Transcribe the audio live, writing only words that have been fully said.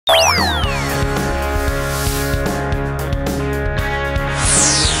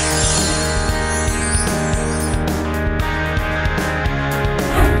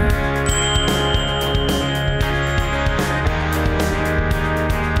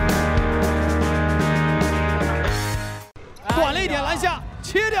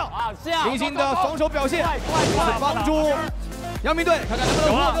林鑫的防守表现帮助阳明队看看能不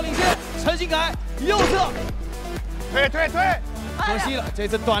能获得领先。陈鑫凯右侧，退，可惜了，这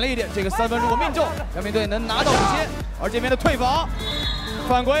次短了一点。这个3分如果命中，阳明队能拿到领先。而这边的退防，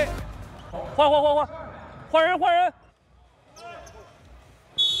犯规，换人，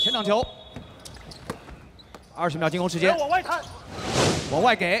前场球，20秒进攻时间，往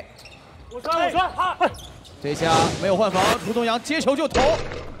外给，我传，这一下没有换防，涂东阳接球就投，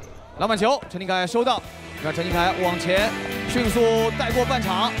篮板球，陈鑫凯收到，你看陈鑫凯往前迅速带过半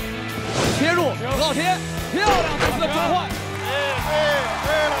场，切入何浩天，漂亮这次的转换，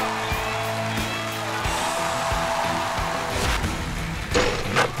对了。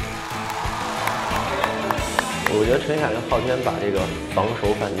 我觉得陈鑫凯跟昊天把这个防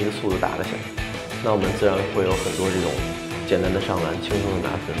守反击的速度打得响，那我们自然会有很多这种简单的上篮，轻松的拿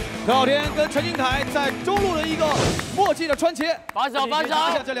分。何浩天跟陈鑫凯在中路的一个默契的穿切，反手，拿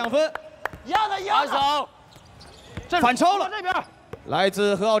下这2分，反手，反超了。这边来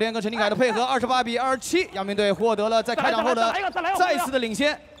自何浩天跟陈鑫凯的配合，28比27，阳明队获得了在开场后的再次的领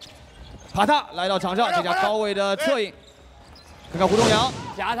先。帕塔来到场上，这家高位的侧影，看看胡东阳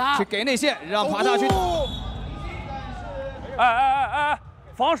夹他去给内线，让帕塔去。 哎，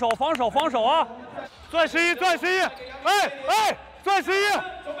防守啊！钻11，钻11，钻11！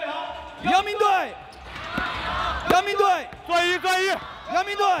阳明队，阳明队，钻一！阳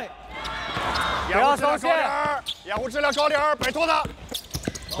明队，掩护质量高点儿，掩护质量高点儿，摆脱他。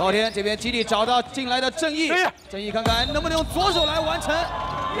何浩天这边基地找到进来的郑毅，郑毅看看能不能用左手来完成，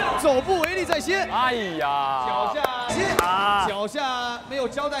走步为例在先。哎呀，脚下先，脚下没有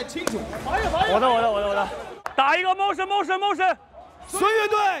交代清楚。我的，打一个 motion，孙乐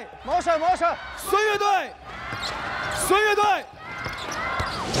队，孙乐队，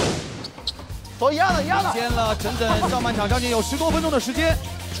都一样的，领先了整整上半场将近有10多分钟的时间。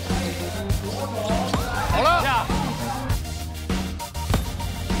好了。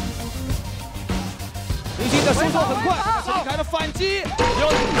 林鑫的收手很快，陈鑫凯的反击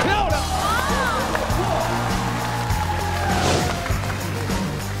漂亮。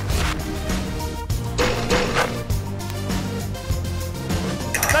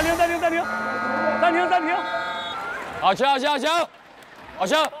暂停！好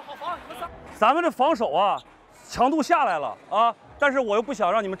球！咱们的防守啊，强度下来了啊。 但是我又不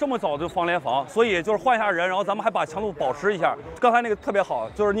想让你们这么早就防联防，所以就是换一下人，然后咱们还把强度保持一下。刚才那个特别好，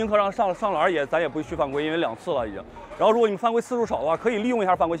就是宁可让上篮也，咱也不会去犯规，因为2次了已经。然后如果你们犯规次数少的话，可以利用一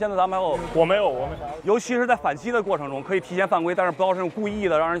下犯规。现在咱们还有，我没有，尤其是在反击的过程中，可以提前犯规，但是不要这种故意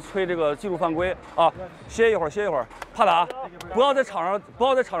的让人吹这个技术犯规啊。歇一会儿，帕达，不要在场上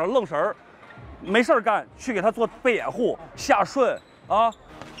愣神儿，没事干，去给他做背掩护、下顺啊。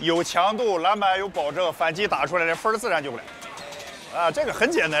有强度，篮板有保证，反击打出来，这分自然就来。 啊，这个很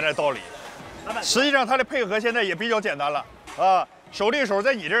简单的道理。实际上，他的配合现在也比较简单了啊。手力手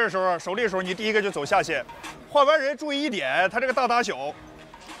在你这儿的时候，手力手你第一个就走下线，换完人注意一点，他这个大打小，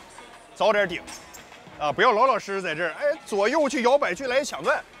早点顶，啊，不要老实在这儿，左右去摇摆去来抢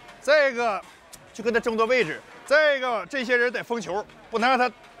断。再一个，去跟他争夺位置。再一个，这些人得封球，不能让他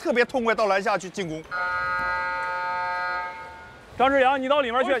特别痛快到篮下去进攻。张志阳，你到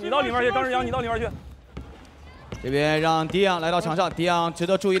里面去，张志阳，你到里面去。 这边让迪昂来到场上，迪昂值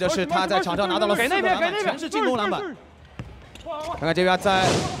得注意的是，他在场上拿到了4个篮板，全是进攻篮板。看看这边在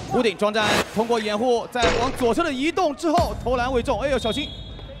屋顶装站，通过掩护，在往左侧的移动之后投篮未中，哎呦小心！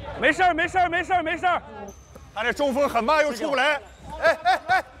没事儿。他这中锋很慢又出不来，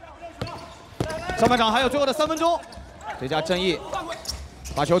上半场还有最后的3分钟，这家郑毅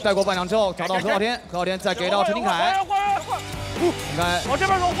把球带过半场之后，找到何浩天，何浩天再给到陈鑫凯。 你看，往这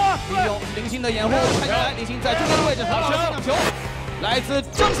边走，换！利用林鑫的掩护，看起来林鑫在中间的位置拿到了3两球，来自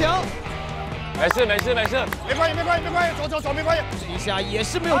张翔。没事，没关系，走，没关系。这一下也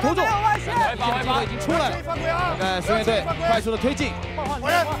是没有投中，机会已经出来了。看孙乐队快速的推进，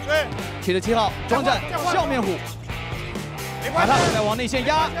对，77号装站笑面虎，把他再往内线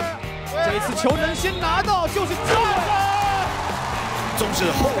压，这一次球能先拿到就是机会。 纵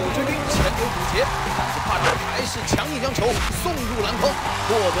使后追兵，前有堵截，但是帕特还是强硬将球送入篮筐，获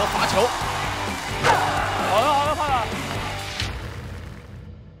得罚球。好的，帕特。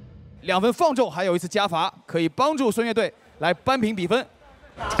 2分放中，还有一次加罚，可以帮助孙乐队来扳平比分。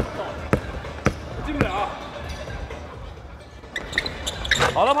进不了。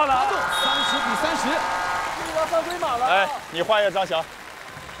好了，帕特。30比30。这个犯规码了。你换一下张翔，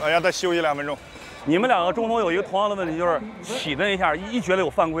让他休息2分钟。 你们2个中锋有一个同样的问题，就是起蹬一下，一觉得有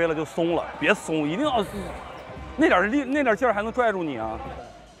犯规了就松了，别松，一定要那点劲儿还能拽住你啊！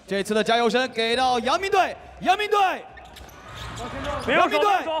这次的加油声给到阳明队，别用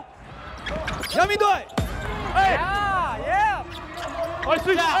手，阳明队，哎耶！快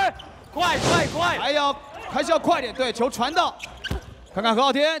试一下，哎，快！还是要快点，对，球传到，看看何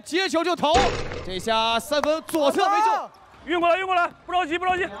昊天接球就投，这下3分左侧没中，运过来，不着急，不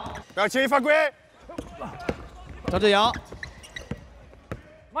要轻易犯规。张志扬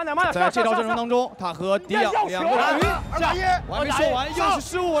慢点，在这条阵容当中，他和迪昂两个人，我还没说完，又是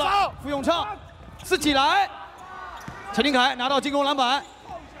失误了，傅永畅自己来，陈林凯拿到进攻篮板，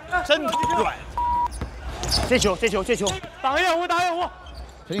真软。这球，打掩护。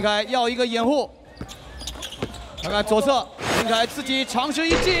陈林凯要一个掩护，看看左侧，陈林凯自己尝试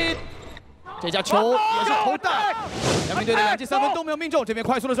一记，这下球也是投弹，阳明队的2记3分都没有命中，这边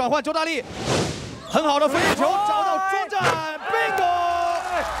快速的转换，周大力很好的飞球找到庄战 ，bingo！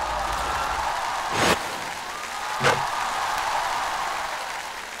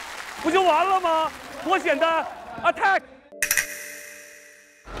 不就完了吗？多简单 ，attack！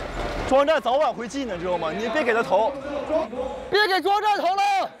 庄战早晚会进的，知道吗？你别给他投，别给庄战投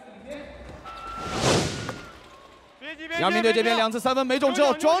了。阳明队这边2次3分没中之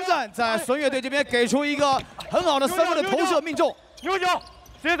后，庄战在孙悦队这边给出一个很好的3分的投射命中。牛角，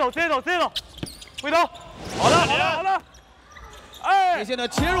直接走，回头。好了。哎，内线的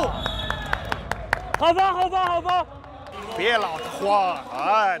切入，好防。别老慌，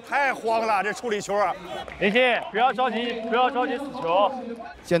哎，太慌了，这处理球啊！林鑫，不要着急死球。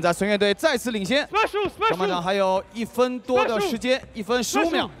现在孙悦队再次领先，上半场还有1分多的时间，1分15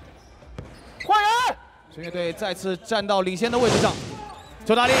秒。换人！孙悦队再次站到领先的位置上，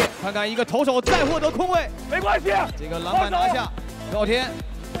周大力看看一个投手再获得空位，没关系，这个篮板拿下，何昊天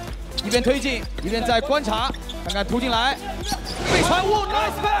一边推进一边在观察，看看突进来，被传误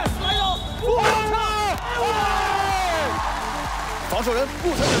 ，nice pass， 来到傅永畅。防守人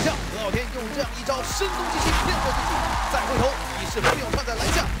不曾想象，何昊天用这样一招声东击西，骗过自己，再回头已是傅永畅在篮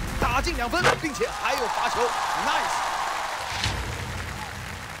下打进2分，并且还有罚球 ，nice。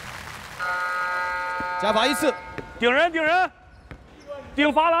加罚1次，顶人，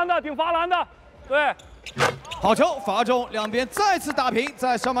顶罚篮的，对，好球，罚中，两边再次打平，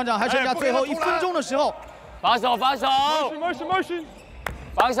在上半场还剩下最后1分钟的时候，防守，防守，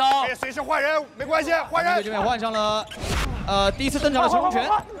可以随时换人，没关系，换人。这边换上了第一次登场的陈荣全，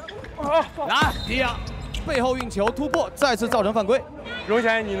来，迪亚背后运球突破，再次造成犯规。荣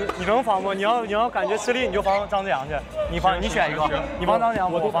全，你能防吗？你要感觉吃力你就防张子阳去，你选一个，你防张子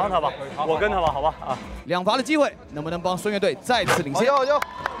阳，我防他吧，我跟他吧，好吧啊。2罚的机会，能不能帮孙悦队再次领先？好球！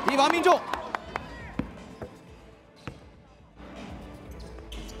第1罚命中，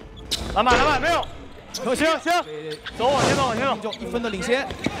篮板没有，可惜，走往前走，命中1分的领先。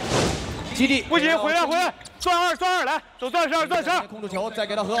基地不行，回来，转二来，走转12，控住球，再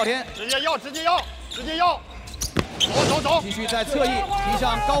给到何昊天，直接要，走，继续在侧翼踢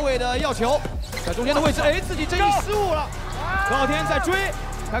上高位的要球，在中间的位置，哎，自己这一失误了，何昊天在追，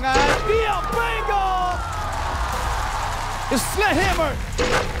看看迪亚 bingo， slam hammer，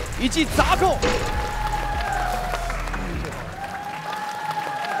 一记砸扣。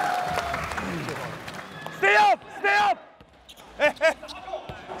Stay up！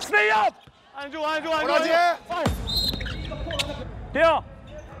 Stay up！ 按住！不着急。停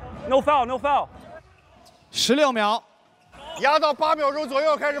 ！No foul！ 16秒，压到8秒钟左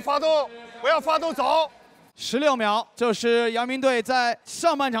右开始发动，不要发动早。16秒，这是阳明队在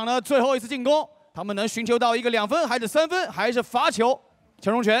上半场的最后一次进攻，他们能寻求到一个2分，还是3分，还是罚球？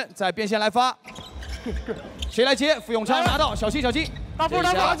陈荣全在边线来发，谁来接？傅永昌拿到，小心！大步！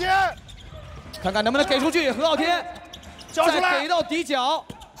看看能不能给出去。何昊天再给到底角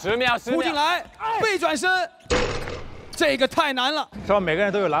，10秒，扑进来，背转身，这个太难了。是吧？每个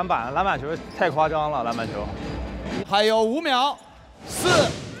人都有篮板球太夸张了，篮板球。还有5秒，4、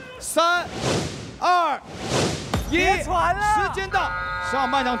3、2、1，时间到，上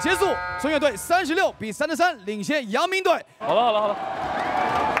半场结束，孙悦队36比33领先阳明队。好了。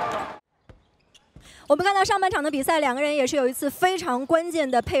我们看到上半场的比赛，两个人也是有一次非常关键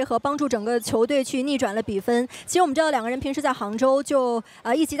的配合，帮助整个球队去逆转了比分。其实我们知道两个人平时在杭州就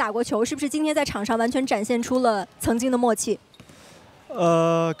一起打过球，是不是今天在场上完全展现出了曾经的默契？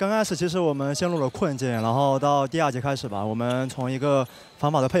刚开始其实我们陷入了困境，然后到第2节开始吧，我们从一个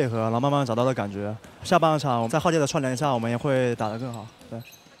方法的配合，然后慢慢找到了感觉。下半场在浩杰的串联下，我们也会打得更好。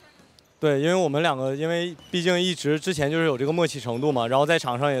对，因为我们两个，因为毕竟一直之前就是有这个默契程度嘛，然后在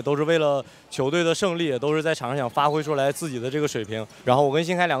场上也都是为了球队的胜利，也都是在场上想发挥出来自己的这个水平。然后我跟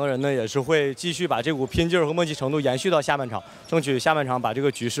新开两个人呢，也是会继续把这股拼劲儿和默契程度延续到下半场，争取下半场把这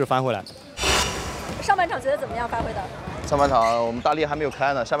个局势翻回来。上半场觉得怎么样发挥的？上半场我们大力还没有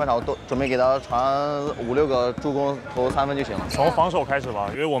开呢，下半场都准备给他传5、6个助攻，投3分就行了。从防守开始吧，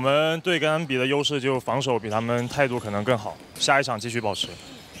因为我们队跟他们比的优势就防守比他们态度可能更好，下一场继续保持。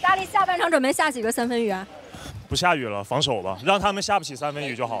大力下半场准备下几个3分雨啊？不下雨了，防守吧，让他们下不起3分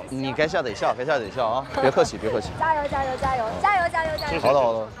雨就好了。你该下得下，该下得下啊！别客气，别客气。加油加油加油加油加油加油！好的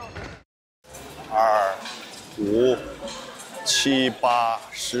好的。2、5、7、8、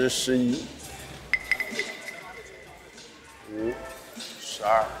10、11、5、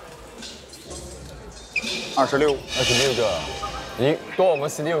12、26个，你多我们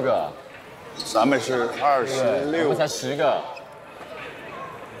16个，咱们是26，我们才10个，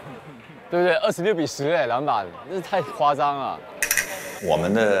对不对？26比10哎，篮板，这太夸张了。我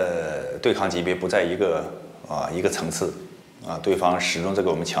们的对抗级别不在一个层次对方始终在给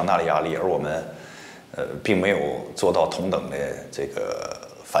我们强大的压力，而我们并没有做到同等的这个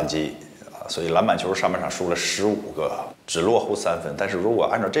反击所以篮板球上半场输了15个，只落后3分。但是如果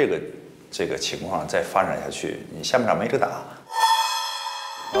按照这个情况再发展下去，你下半场没得打。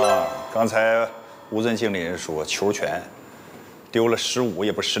刚才吴尊经理人说球权丢了15，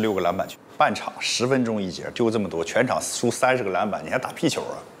也不是16个篮板球，半场10分钟一节丢这么多，全场输30个篮板，你还打屁球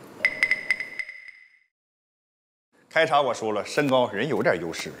啊？开场我说了，身高人有点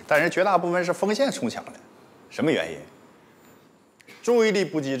优势，但是绝大部分是锋线冲抢的，什么原因？注意力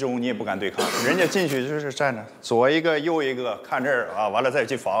不集中，你也不敢对抗，人家进去就是站着，左一个右一个，看这儿完了再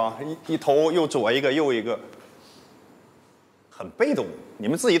去防，一投又左一个右一个，很被动。你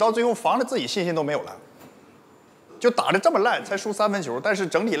们自己到最后防的自己信心都没有了，就打得这么烂，才输3分球。但是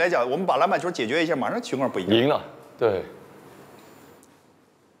整体来讲，我们把篮板球解决一下，马上情况不一样。赢了，对。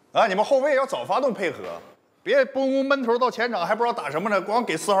你们后卫要早发动配合，别嘣闷头到前场还不知道打什么呢，光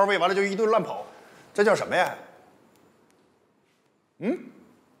给4号位完了就一顿乱跑，这叫什么呀？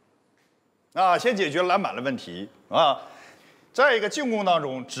先解决篮板的问题再一个进攻当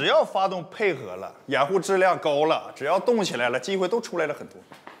中，只要发动配合了，掩护质量高了，只要动起来了，机会都出来了很多，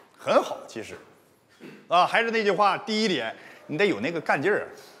很好。其实还是那句话，第一点，你得有那个干劲儿。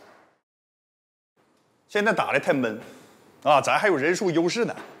现在打得太闷咱还有人数优势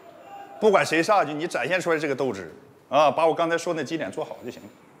呢，不管谁上去，你展现出来这个斗志把我刚才说那几点做好就行了。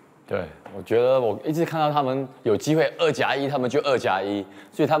对，我觉得我一直看到他们有机会2+1，他们就2+1，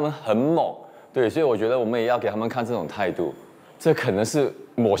所以他们很猛。对，所以我觉得我们也要给他们看这种态度。这可能是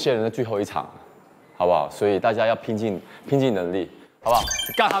某些人的最后一场，好不好？所以大家要拼尽能力，好不好？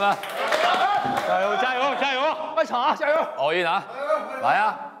干他们！加油加油加油！半场加油！奥运来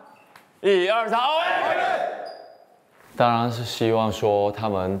1、2、3，奥运！当然是希望说他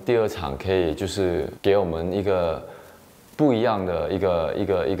们第2场可以就是给我们一个不一样的一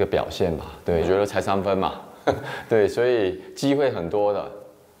个表现吧。对，觉得才3分嘛，对，所以机会很多的。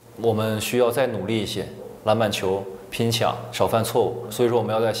我们需要再努力一些，篮板球拼抢，少犯错误。所以说我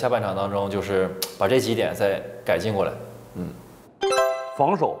们要在下半场当中，就是把这几点再改进过来。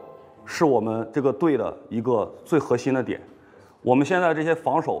防守是我们这个队的一个最核心的点。我们现在这些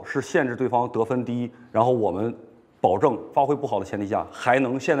防守是限制对方得分低，然后我们保证发挥不好的前提下，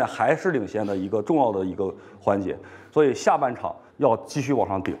现在还是领先的一个重要的一个环节。所以下半场要继续往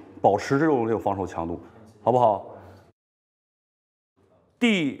上顶，保持这种防守强度，好不好？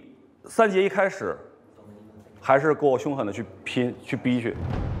第3节一开始，还是给我凶狠的去拼去逼去，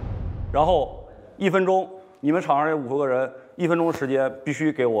然后1分钟，你们场上这50个人，1分钟的时间必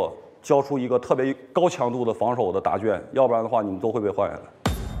须给我交出一个特别高强度的防守的答卷，要不然的话你们都会被换下来。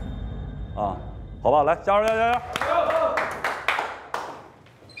好吧，来，加油加油加油！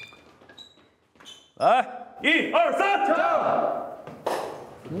来，1、2、3，加油！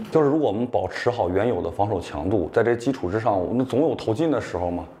就是如果我们保持好原有的防守强度，在这基础之上，我们总有投进的时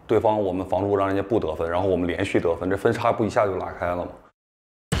候嘛。对方我们防住，让人家不得分，然后我们连续得分，这分差不一下就拉开了嘛。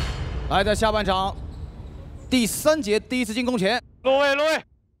来，在下半场第3节第1次进攻前，落位，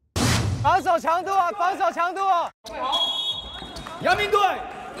防守强度防守强度！阳明队，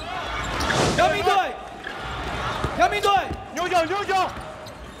牛角！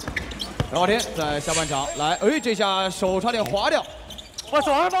陈昊天在下半场来，这下手差点滑掉。我手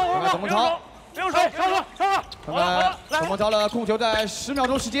上帮我董梦超，没有手，上了！看看董梦超的控球在10秒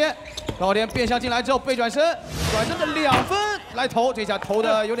钟时间，陈昊天变向进来之后背转身的2分来投，这下投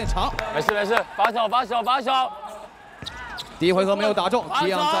的有点长。没事，把手。第1回合没有打中，一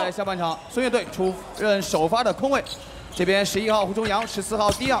样在下半场孙悦队出任首发的空位。这边11号胡忠阳，14号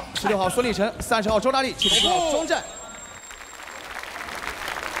迪昂，16号孙立晨，30号周大力，77号庄占。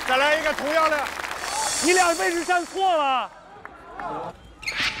再来一个同样的，你俩位置站错了。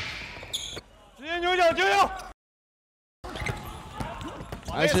直接牛角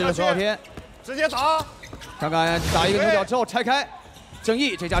还是陈昊天，直接打，看看打一个牛角之后拆开，正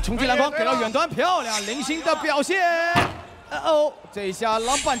义这下冲击篮筐给到远端，漂亮，零星的表现。这一下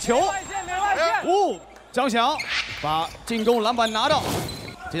篮板球，张翔把进攻篮板拿到，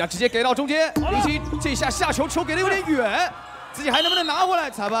这下直接给到中间，零星这下下球球给的有点远，自己还能不能拿回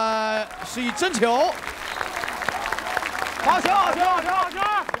来？裁判示意真球。好球！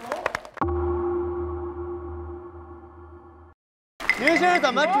明星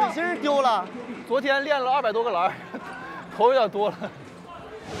怎么准星丢了？昨天练了200多个篮，头有点多了。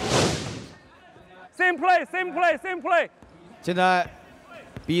Same play。现在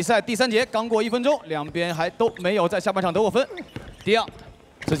比赛第3节刚过1分钟，两边还都没有在下半场得过分。迪昂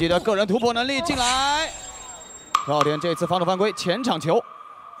自己的个人突破能力进来，何浩天这次防守犯规，前场球。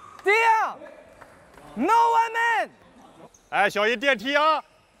迪昂 ，No one man。哎，小心电梯啊！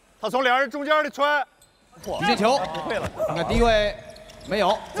他从2人中间里穿。底线球，看看第一位没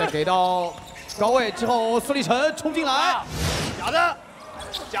有，再给到高位之后，孙立晨冲进来，假的，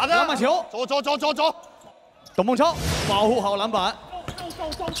篮板球，走。董梦超保护好篮板，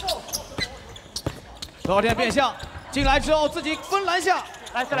何浩天变向进来之后自己分篮下，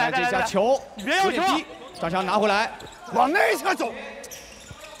来这下球有点低，张翔拿回来，往内侧走，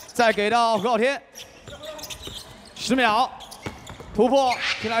再给到何浩天，10秒突破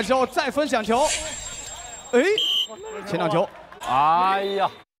进来之后再分享球，前场球，哎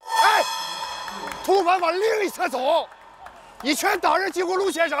呀，突反往另一侧走，你全挡人进攻路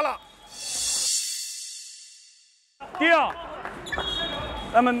线上了。Deal.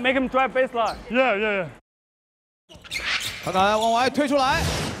 Let me make him drive baseline. Yeah. 看看往外推出来，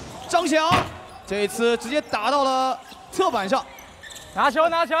张翔这一次直接打到了侧板上，拿球，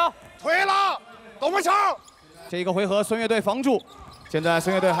推了，董梦超。这一个回合孙乐队防住，现在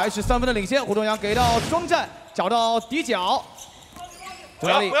孙乐队还是3分的领先。胡东阳给到庄战，找到底角，不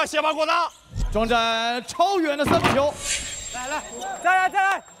要斜拔过大，庄战超远的3分球，再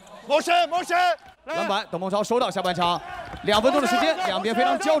来，谋身。篮板，董梦超收到。下半场2分钟的时间，两边非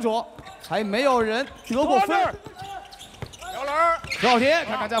常焦灼，还没有人得过分。摇篮，何浩天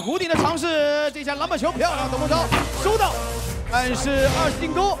看看在弧顶的尝试，这下篮板球漂亮，董梦超收到，暗示2次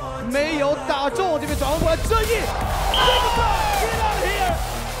进攻没有打中，这边转换过来正义，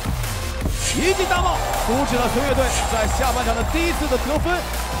一记大帽阻止了孙乐队在下半场的第1次的得分。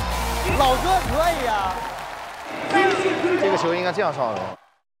老哥可以啊，这个球应该这样上的。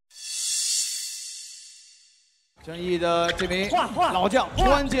正义的这名老将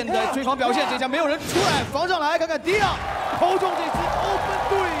关键的追防表现，这下没有人出来防上来，看看迪昂投中这次欧分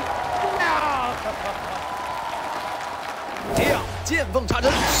队，迪昂见缝插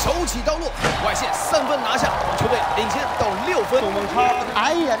针，手起刀落，外线3分拿下，球队领先到6分。董梦超，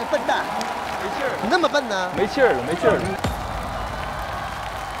哎呀，这笨蛋，没气儿，你那么笨呢？没气儿了。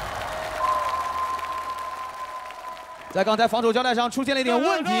在刚才防守交代上出现了一点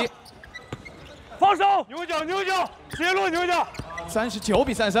问题。防守，牛角，直落牛角，39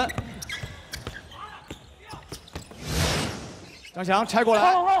比33。张翔拆过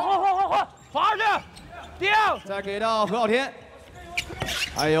来，滑上去，丢，再给到何浩天，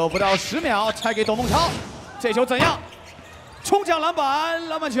还有不到10秒，拆给董梦超，这球怎样？冲抢篮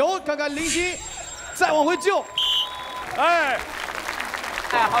板球，看看林鑫，再往回救，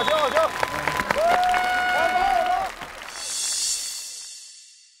好球。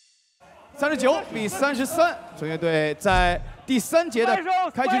39比33，孙乐队在第3节的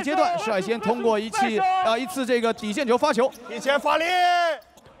开局阶段率先通过一次这个底线球发球，提前发力，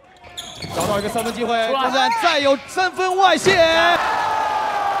找到一个3分机会，看看再有3分外线。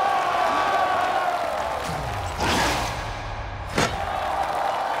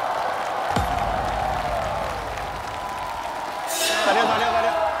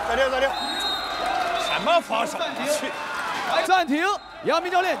再练，什么防守？暂停，杨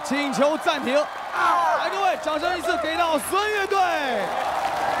明教练请求暂停。来，各位，掌声一次给到孙乐队。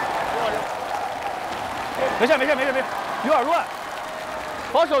没事，有点乱，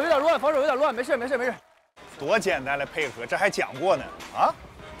防守有点乱，没事。多简单的配合，这还讲过呢啊！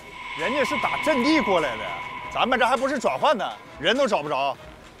人家是打阵地过来的，咱们这还不是转换呢，人都找不着。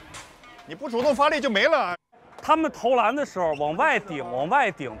你不主动发力就没了。他们投篮的时候往外顶，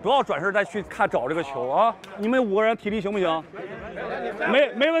不要转身再去找这个球啊！你们5个人体力行不行？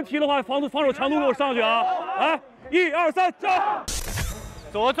没问题的话，防守强度给我上去啊！来，1、2、3，站！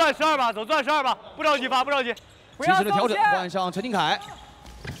走个转12吧，不着急发，及时的调整，换上陈金凯。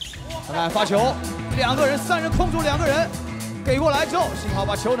看看发球，2个人3人控住2个人，给过来之后，幸好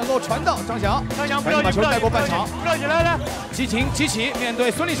把球能够传到张翔，赶紧把球带过半场。不着急，来，激情激起，面对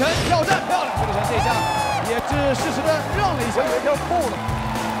孙立晨挑战，漂亮！孙立晨这下也是适时的让了一下，有一条扣了。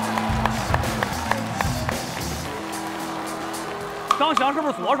张翔是不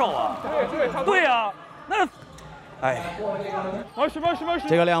是左手啊？对呀，那，哎，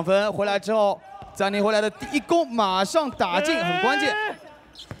这个2分回来之后，暂停回来的第一攻马上打进，很关键。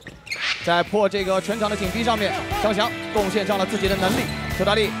在破这个全场的紧逼上面，张翔贡献上了自己的能力。邱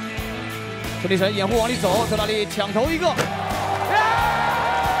大力，孙立晨掩护往里走，邱大力抢头一个。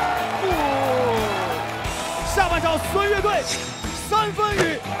下半场孙悦队3分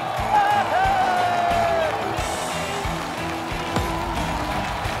雨。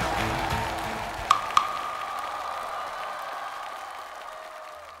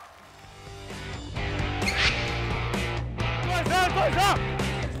断上！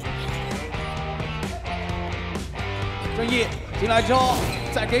郑毅进来之后，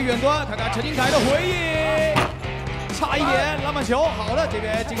再给远端看看陈金凯的回应，差一点篮板球，好的，这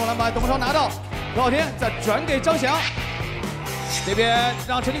边进攻篮板董超拿到，何昊天再转给张翔，这边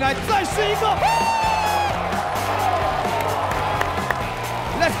让陈金凯再试一个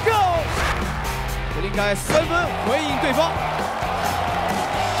 ，Let's go！ 陈金凯3分回应对方，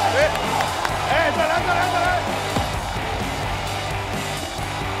再来！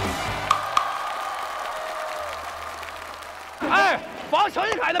哎，防陈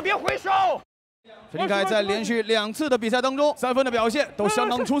一凯的别回手。陈金凯在连续2次的比赛当中，3分的表现都相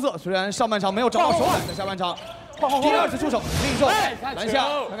当出色。虽然上半场没有找到手感，在下半场第2次出手，另手篮下，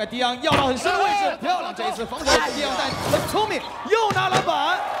看看迪昂要到很深的位置，漂亮！这一次防守，迪昂很聪明，又拿篮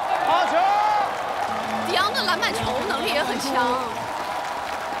板，好球！迪昂的篮板球能力也很强。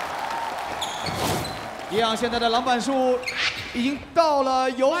迪昂现在的篮板数已经到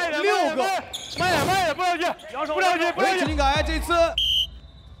了有6个。慢点，不要去，不要去！陈金凯这次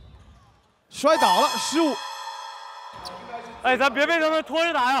摔倒了，失误。哎，咱别被他们拖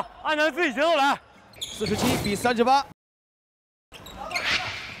着打呀，按咱自己节奏来。47比38。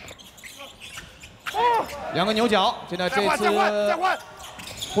2个牛角，现在这次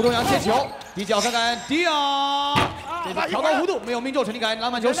胡忠阳接球，底角看看迪昂，这次调高弧度没有命中，陈金凯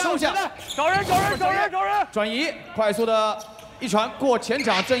篮板球收下。找人！转移，快速的一传过前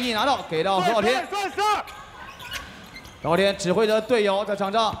场，郑毅拿到，给到何昊天。何昊天指挥着队友在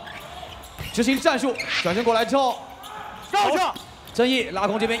场上执行战术，转身过来之后，上！郑毅拉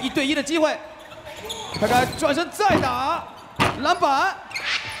空这边1对1的机会，看看转身再打，篮板，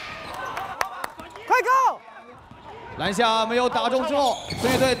快攻！篮下没有打中之后，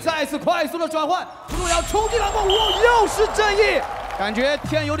孙悦队再次快速的转换，胡忠阳冲击篮筐，又是郑毅，感觉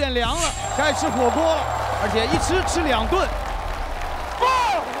天有点凉了，该吃火锅了，而且一吃2顿。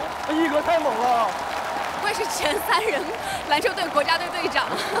一哥太猛了！不愧是前3人篮球队国家队队长。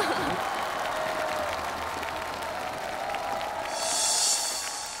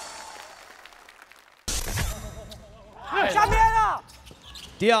下边啊！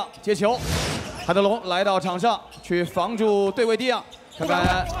迪昂接球，海德龙来到场上去防住对位迪昂，看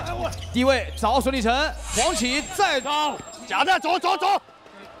看低位找孙立晨，黄起再找，夹带走！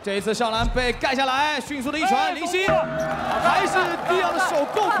这一次上篮被盖下来，迅速的一传，林夕，还是迪昂的手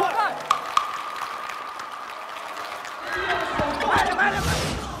够快。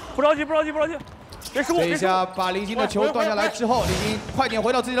不着急，别失误。这一下把林星的球断下来之后，林星快点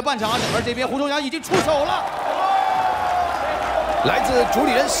回到自己的半场，而这边胡忠阳已经出手了。来自主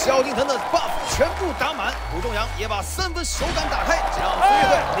理人萧敬腾的 buff 全部打满，胡忠阳也把3分手感打开，让孙悦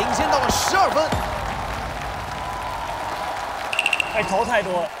队领先到了12分。哎，投太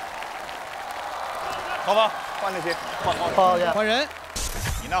多了。好吧，换那些，换人。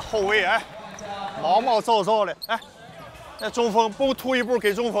你那后卫毛躁的，那中锋不突一步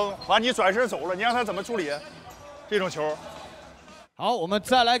给中锋，完你转身走了，你让他怎么处理这种球？好，我们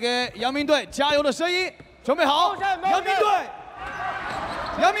再来给阳明队加油的声音，准备好，阳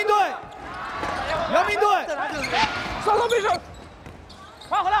明队，上头没事，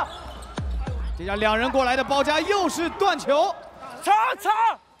快回来！这下2人过来的包夹又是断球，擦！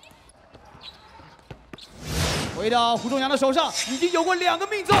回到胡忠阳的手上，已经有过2个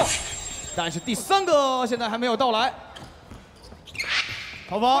命中，但是第3个现在还没有到来。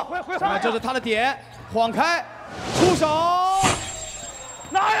曹芳，这是他的点，晃开，出手，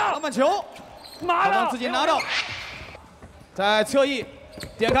拿呀！篮板球，拿呀！自己拿到，在侧翼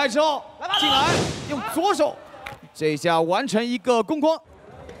点开之后进来，用左手，这一下完成一个攻框。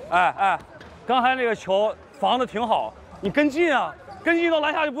哎，刚才那个球防的挺好，你跟进到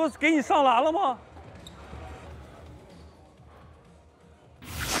篮下就不是给你上篮了吗？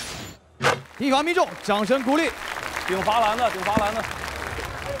第一罚命中，掌声鼓励。顶罚篮的。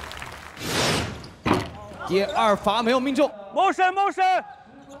第2罚没有命中。motion，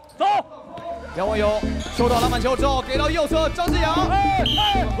 走。杨网友收到篮板球之后，给到右侧张志扬，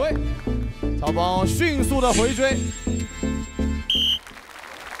回，曹芳迅速的回追。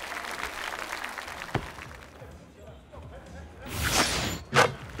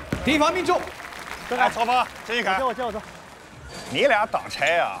第一发命中。来，曹芳，陈一凯，我接。你俩挡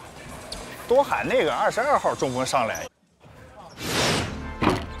拆啊，多喊那个22号中锋上来。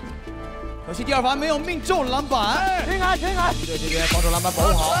可惜第二发没有命中篮板。陈一凯，对这边防守篮板保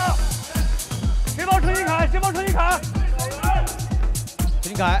护好。先帮陈一凯。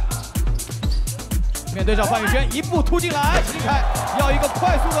陈一凯面对上范宇轩，一步突进来，陈一凯要一个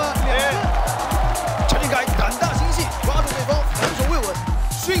快速的2分。陈一凯胆大心细，抓住对方防守未稳，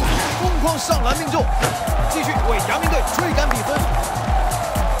迅速疯狂上篮命中，继续为阳明队追赶比分。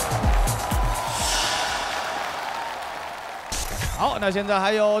好，那现在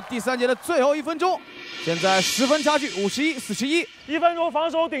还有第3节的最后1分钟，现在10分差距，51-41。1分钟防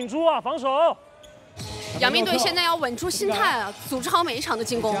守顶住啊，防守。阳明队现在要稳住心态啊，组织好每一场的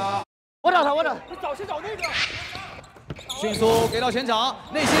进攻。我找他。先找那个。迅速给到前场，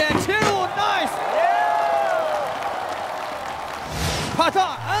内线切入 ，nice。帕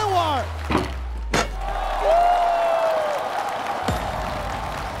塔安瓦尔。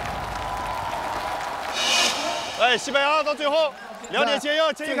哎，西班牙到最后2点接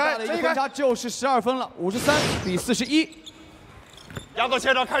应，陈一凯，的一个分差就是12分了，53-41。压到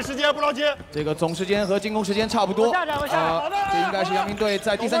前场看时间，不着急。这个总时间和进攻时间差不多。这应该是阳明队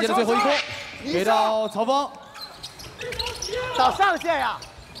在第3节的最后1攻，给到曹芳。挡上线呀！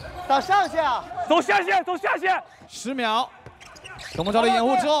走下线。10秒。董梦超的掩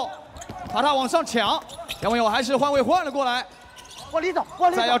护之后，帕塔往上抢，杨文友还是换位换了过来。往里走。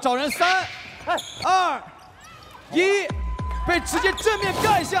再要找人，3、2、1，被直接正面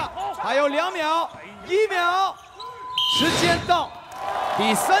盖下，还有2秒、1秒，时间到。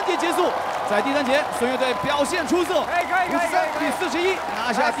第3节结束，在第3节，孙悦队表现出色，53-41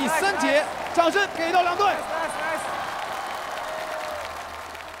拿下第3节，掌声给到两队。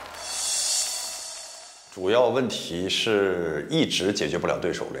主要问题是一直解决不了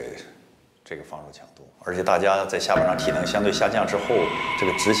对手的这个防守强度，而且大家在下半场体能相对下降之后，这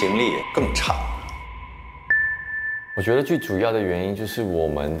个执行力更差。我觉得最主要的原因就是我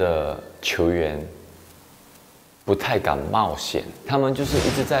们的球员不太敢冒险，他们就是一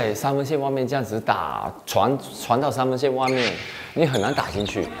直在3分线外面这样子打，传到3分线外面，你很难打进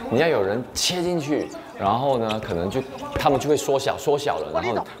去。你要有人切进去，然后呢，可能他们就会缩小了，然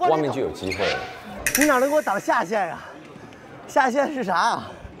后外面就有机会了。你哪能给我挡下线呀？下线是啥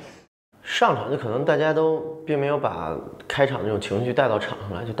啊？上场就可能大家都并没有把开场那种情绪带到场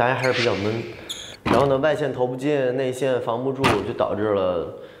上来，就大家还是比较闷。然后呢，外线投不进，内线防不住，就导致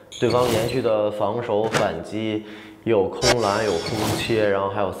了对方连续的防守反击，有空篮，有空切，然后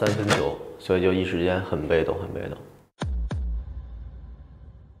还有3分球，所以就一时间很被动。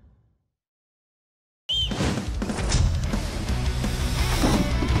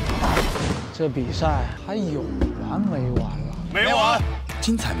这比赛还有完没完了？没完，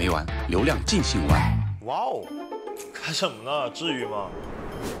精彩没完，流量尽兴完。哇哦，看什么呢？至于吗？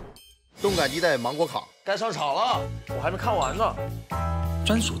动感地带芒果卡该上场了，我还没看完呢。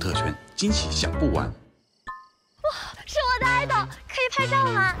专属特权，惊喜享不完。哇，是我的爱豆，可以拍照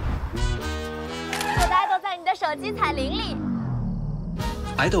吗？我的爱豆在你的手机彩铃里。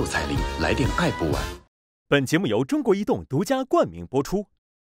爱豆彩铃，来电爱不完。本节目由中国移动独家冠名播出。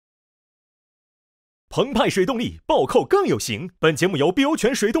澎湃水动力，暴扣更有型。本节目由碧欧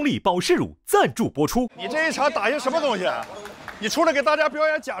泉水动力保湿乳赞助播出。你这一场打些什么东西？你除了给大家表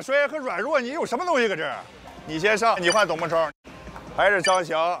演假摔和软弱，你有什么东西搁这儿？你先上，你换董梦超，还是张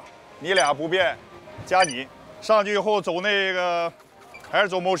翔，你俩不变，加你上去以后走那个，还是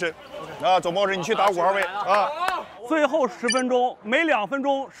走motion啊，走motion，你去打5号位啊。最后10分钟，每2分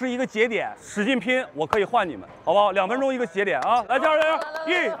钟是一个节点，使劲拼，我可以换你们，好不好2分钟一个节点啊！来，加油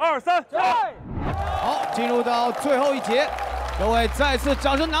！1、2、3，来！好，进入到最后1节，各位再次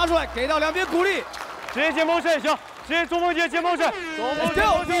掌声拿出来，给到两边鼓励。直接接motion行，直接中锋接motion。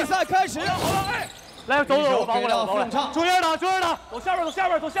比赛开始。好了，哎，来走，防过来，防过来。中间打，走下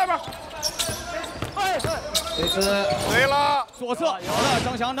边。哎，这次对了，左侧好了，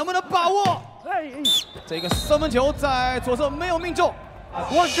张翔能不能把握？这个3分球在左侧没有命中。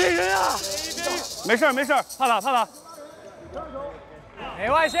我这人啊，没事，怕他。没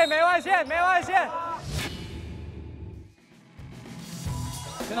外线。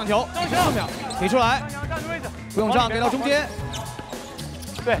前场球，2秒提出来，不用上，给到中间。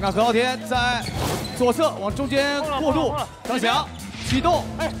对，看何昊天在左侧往中间过渡，张翔启动，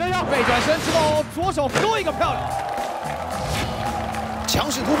背转身之后左手勾一个漂亮，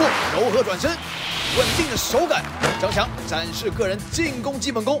强势突破，柔和转身，稳定的手感，张翔展示个人进攻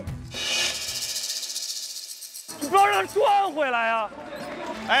基本功。你不要让他转回来啊！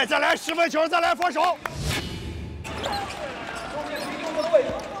哎，再来10分球，再来防守。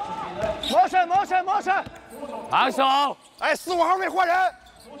motion，盘手，哎，4、5号位换人，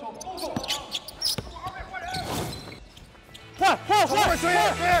换，追，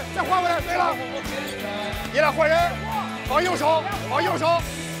再换回来，对了，你俩换人，往右手，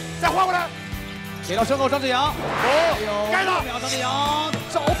再换回来，给到身后张志扬，该的，张志扬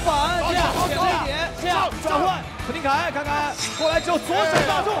找板，这样一点，这样转换，陈定凯看看过来之后左手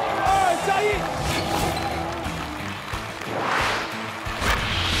打中，2+1。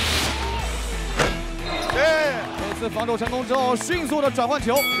这次防守成功之后，迅速的转换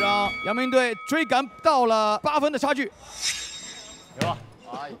球，让阳明队追赶到了8分的差距。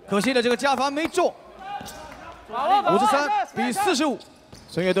可惜的这个加罚没中，53比45，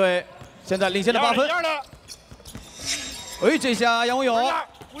孙悦队现在领先的8分。哎，这下杨文勇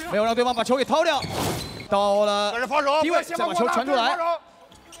没有让对方把球给掏掉，到了低位，再把球传出来。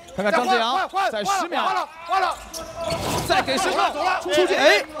看看张志扬在10秒，换了，再给身后出去，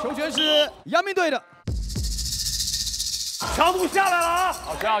哎，球权是阳明队的。强度下来了啊！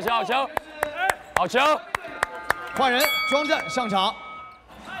好球！换人，庄战上场。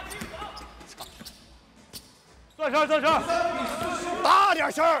转身，大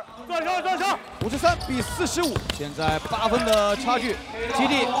点声！转身！53比45，现在8分的差距。基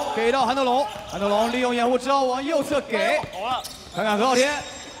地给到韩德龙，韩德龙利用掩护之后往右侧给，看看何昊天，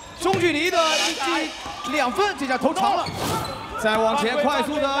中距离的1记2分，这下投长了，再往前快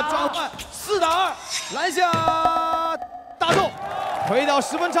速的转换，4打2，篮下打中，回到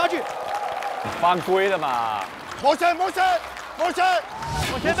10分差距。犯规了嘛！motion，我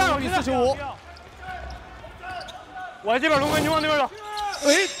先带比45。我这边龙哥，你往那边走。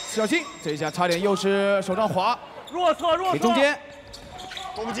哎，小心，这一下差点又是手上滑。弱侧，给中间。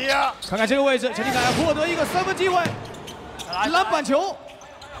攻不及啊！看看这个位置，陈定凯获得一个3分机会，篮板球。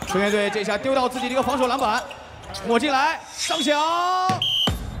春燕队这下丢到自己的一个防守篮板，抹进来，张翔。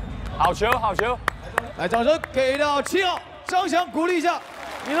好球！来，掌声给到7号，张翔鼓励一下。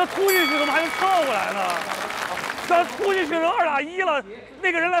你这突进去怎么还能侧过来呢？这突进去人2打1了，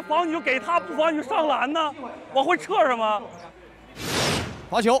那个人来防你就给他，不防你就上篮呢，往回撤什么？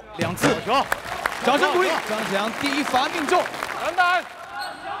罚球2次，掌声鼓励张翔第1罚命中。完蛋！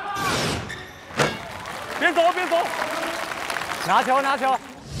别走！拿球！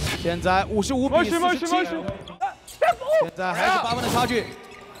现在55比47，现在还是8分的差距。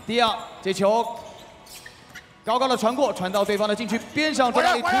迪昂这球高高的传过，传到对方的禁区边上，在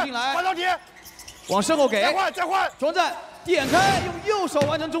那里突进来，往身后给，再换，庄战点开，用右手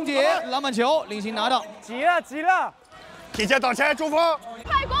完成终结，篮板球，林鑫拿到，急了，提前挡拆，中锋，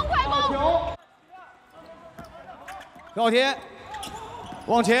快攻！何昊天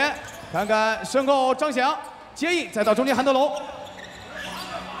往前看看身后张翔接应，再到中间韩德龙，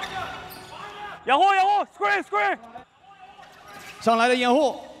掩护 ，screen， 上来的掩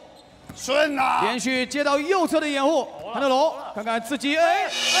护。顺呐！连续接到右侧的掩护，韩德龙看看自己，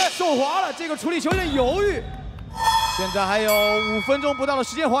手滑了，这个处理球有点犹豫。现在还有5分钟不到的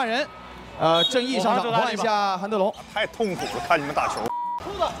时间换人，郑毅上场换一下韩德龙。太痛苦了，看你们打球，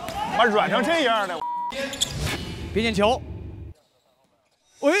妈软成这样的。边线球，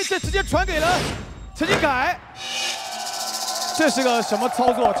这直接传给了陈金凯，这是个什么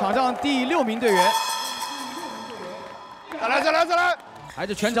操作？场上第6名队员。再来！还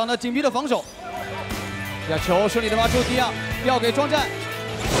是全场的紧逼的防守，这球顺利的发出，迪昂要给庄战，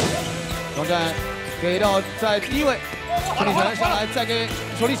庄战给到在低位，孙立晨上来再给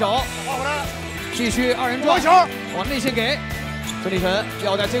手里手，继续2人撞，往内线给，孙立晨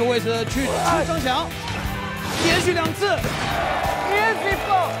要在这个位置去出张翔，连续2次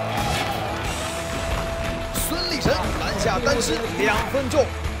 ，beautiful， 孙立晨篮下单失2分中。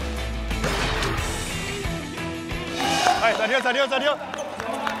哎，暂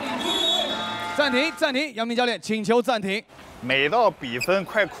停！暂停！杨明教练请求暂停。每到比分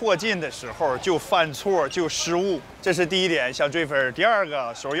快扩近的时候，就犯错，就失误，这是第1点，想追分。第2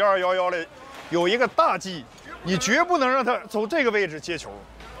个，手1-2-1-1的有一个大忌，你绝不能让他从这个位置接球，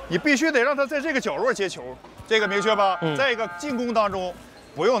你必须得让他在这个角落接球，这个明确吧？在一个进攻当中，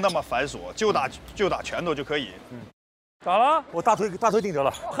不用那么繁琐，就打拳头就可以。咋了？我大腿顶着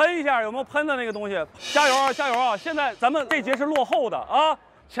了。喷一下，有没有喷的那个东西？加油啊！现在咱们这节是落后的啊，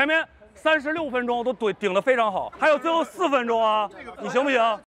前面36分钟都顶得非常好，还有最后4分钟啊，你行不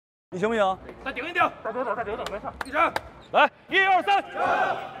行？再顶一顶，再顶，没事。一直来，1、2、3。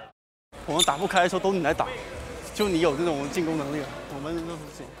我们打不开的时候都你来打，就你有这种进攻能力，我们都不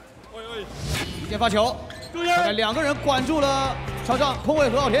行。一键发球，看看2个人管住了场上空位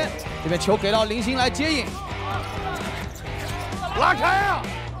何昊天，这边球给到林鑫来接应。拉开啊！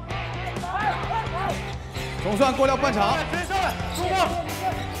总算过了半场。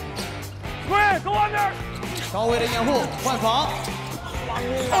对，搁外面。高位的掩护，换防，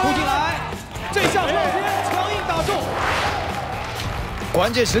突进来，这下直接强硬打中。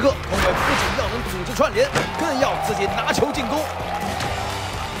关键时刻，后卫不仅要能组织串联，更要自己拿球进攻。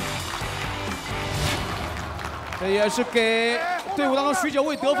这也是给队伍当中许久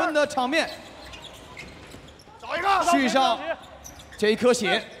未得分的场面，找一个续上这一颗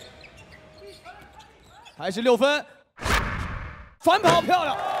血，还是6分，反跑漂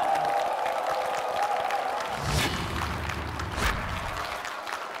亮。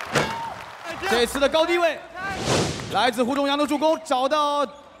这次的高低位，来自胡忠阳的助攻，找到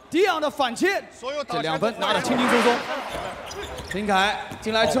迪昂的反切，这2分拿得轻轻松松。陈凯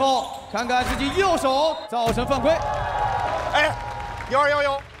进来之后，看看自己右手造成犯规，哎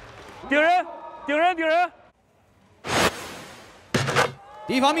，1-2-1-1，顶人，顶人，顶人，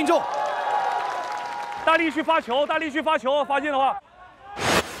第一罚命中，大力去发球，大力去发球，发进的话，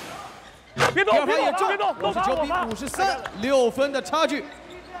别动，别动，别动，59比53，6分的差距。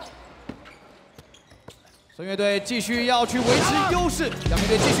孙乐队继续要去维持优势，两边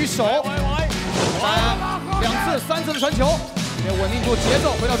队继续守，2次、3次的传球，这边稳定住节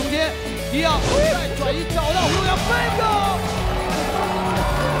奏，回到中间，迪昂再转移找到胡忠阳 ，bingo！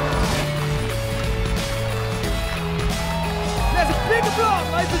 那是 big block，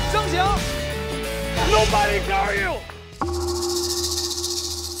 来自张翔 ，Nobody guard you，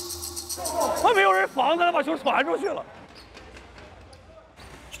 他没有人防他，把球传出去了，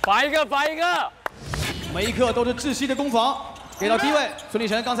罚一个，罚一个。每一刻都是窒息的攻防，给到低位，孙立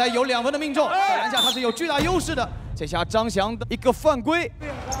晨刚才有2分的命中，在篮下他是有巨大优势的。这下张翔的一个犯规，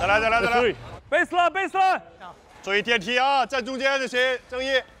再来，baseline，注意电梯啊，站中间的谁？郑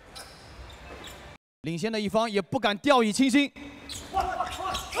毅，领先的一方也不敢掉以轻心。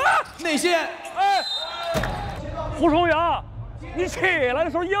内线，哎，胡崇阳，你起来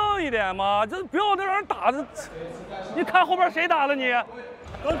的时候硬一点嘛，这不要那让人打的，你看后边谁打的你？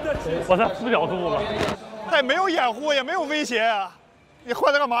我这4秒钟了，他也没有掩护，也没有威胁啊！你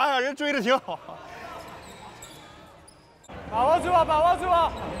换他干嘛呀？人追的挺好。把握住啊，把握住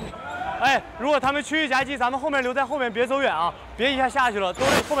啊！哎，如果他们区域夹击，咱们后面留在后面，别走远啊，别一下下去了，都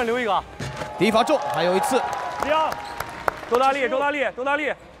后面留一个。第一罚中，还有一次。迪昂，周大力，周大力，周大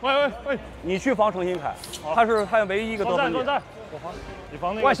力，喂，你去防程鑫凯，他是唯一一个得分点。你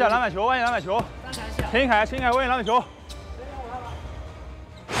防那个。外线篮板球，外线篮板球。程鑫凯，外线篮板球。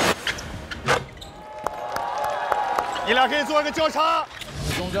你俩可以做一个交叉，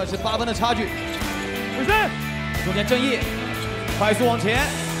中这是8分的差距。回身，中间正义，快速往前，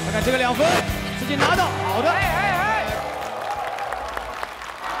看看这个2分，自己拿到，好的。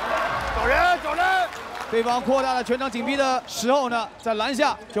找人！对方扩大了全场紧逼的时候呢，在篮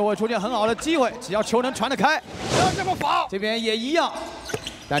下就会出现很好的机会，只要球能传得开。不要这么防，这边也一样，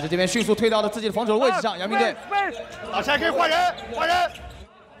但是这边迅速退到了自己的防守的位置上，阳明队。打拆可以换人。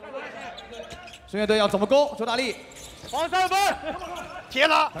孙乐队要怎么攻？周大力。防3分，贴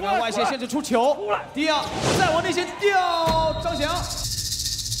他！看看外线限制出球，迪昂再往内线吊，张翔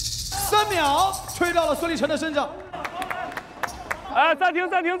3秒吹到了孙立晨的身上。哎，暂停！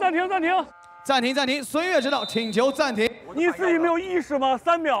孙悦知道，请求暂停。你自己没有意识吗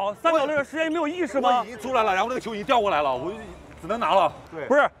？3秒这个时间没有意识吗？我已经出来了，然后那个球已经调过来了，我只能拿了。对，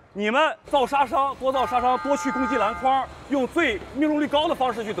不是你们多造杀伤，多去攻击篮筐，用最命中率高的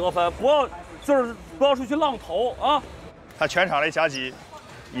方式去得分，不要出去浪投啊！他全场来夹击，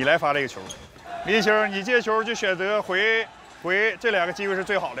你来发这个球，林星，你这球就选择回，这2个机会是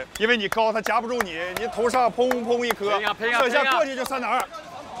最好的，因为你高，他夹不住你，你头上砰一颗，射下过去就3打2。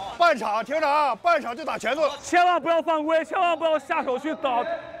半场停场，半场就打全度，千万不要犯规，千万不要下手去打。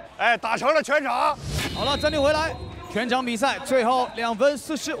哎，打成了全场。好了，暂停回来，全场比赛最后2分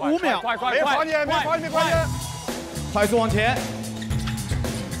45秒，没防你，快速往前，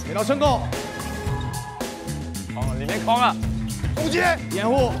给到申购。里面空了，中间掩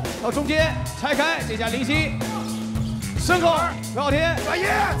护到中间拆开，这下林夕身后高天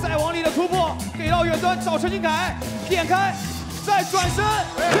再往里的突破，给到远端找陈金凯点开，再转身，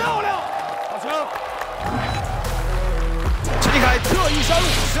漂亮，好球！陈金凯特意杀入，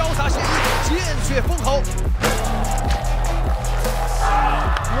潇洒写意，见血封喉。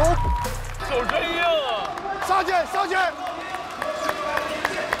手真硬啊！上去！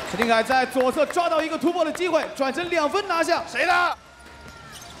陈金凯在左侧抓到一个突破的机会，转成2分拿下。谁的？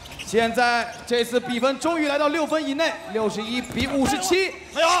现在这次比分终于来到6分以内，61比57。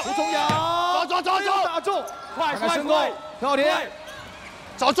没有，胡崇阳，走，打中，快申购，高天，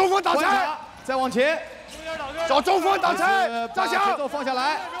找中锋挡拆，再往前，找中锋挡拆，张翔，节奏放下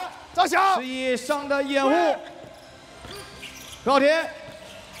来，张翔，示意上的掩护，高天，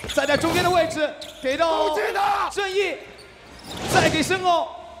站在中间的位置，给到正义，再给申欧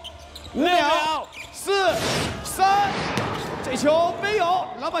，5秒，4、3，这球没有，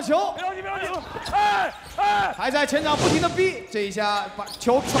篮板球，还在前场不停的逼，这一下把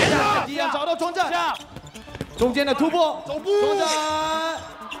球传下，一样找到庄战，中间的突破，庄战，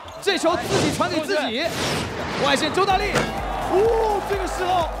这球自己传给自己，外线周大力，这个时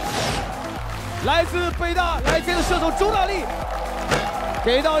候。 来自北大来接的射手周大力，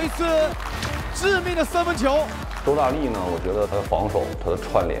给到一次致命的3分球。周大力呢，我觉得他的防守、他的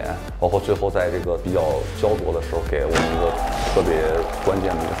串联，包括最后在这个比较焦灼的时候给我们一个特别关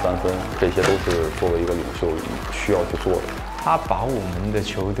键的一个3分，这些都是作为一个领袖需要去做的。他把我们的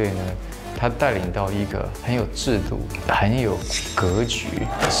球队呢，他带领到一个很有制度、很有格局、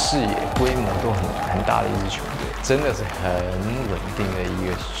视野、规模都很大的一支球队，真的是很稳定的一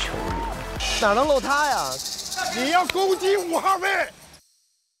个球员。 哪能漏他呀？你要攻击5号位。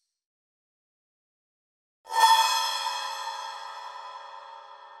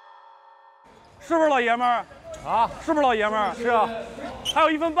是不是老爷们儿？啊，是不是老爷们儿？是啊。还有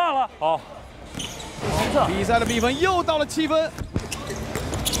1分半了。好。比赛的比分又到了7分。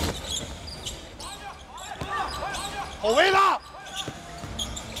后卫了。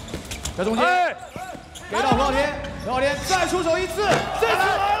在中间，给到何浩天，何浩天再出手一次，这次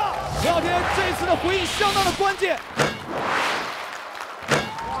来了。 何浩天这次的回应相当的关键，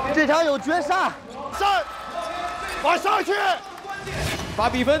这场有绝杀，往上去，把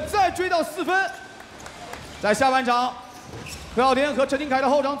比分再追到4分。在下半场，何浩天和陈金凯的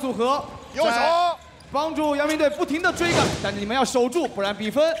后场组合，右手帮助阳明队不停的追赶，但是你们要守住，不然比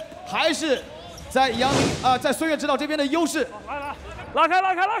分还是在在孙悦指导这边的优势。拉开，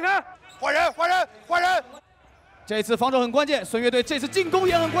换人。 这次防守很关键，孙悦队这次进攻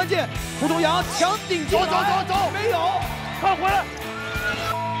也很关键。胡宗阳强顶进来，走，没有，快回来，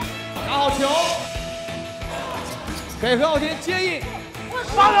拿好球，给何浩天接应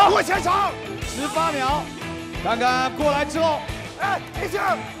，8秒过前场，18秒，看看过来之后，一球，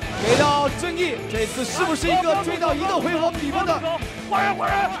给到正义，这次是不是一个追到1个回合比分的？换人，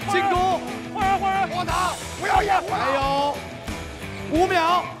进攻，换人，我打，不要掩护，还有5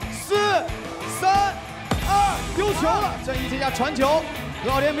秒，4、3。 丢球了，正义这下传球，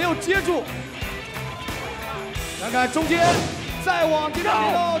何浩天没有接住。看看中间，再往这边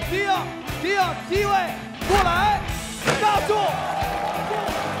给到迪昂低位过来，打住！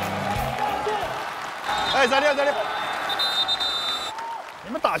哎，再练！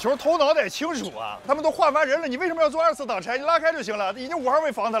你们打球头脑得清楚啊！他们都换完人了，你为什么要做2次挡拆？你拉开就行了，已经5号位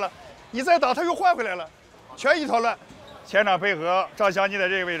防他了，你再打他又换回来了，全一团乱。前场配合，张翔你在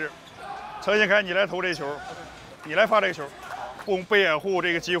这个位置。 程鑫凯，你来投这球，你来发这个球，被掩护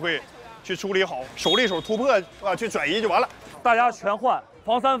这个机会去处理好，手里手突破啊，去转移就完了。大家全换，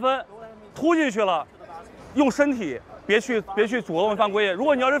防3分，突进去了，用身体，别去主动犯规。如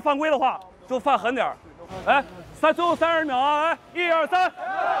果你要是犯规的话，就犯狠点儿。哎，最后30秒啊！来，1、2、3，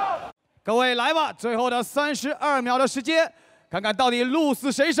各位来吧，最后的32秒的时间，看看到底鹿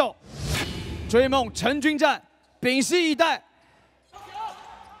死谁手。追梦陈军战，屏息以待。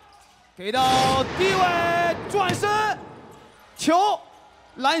 给到低位转身，球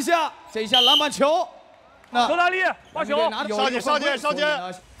篮下，这一下篮板球。那周大力发球，上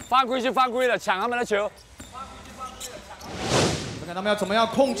前，犯规就犯规了，抢他们的球。看他们要怎么样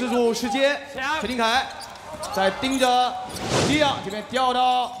控制住时间。陈金凯在盯着迪昂，这边掉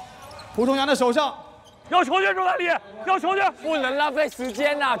到胡宗阳的手上，要球去，周大力，要球去，不能浪费时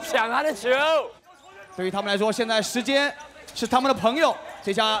间呐，抢他的球。对于他们来说，现在时间是他们的朋友。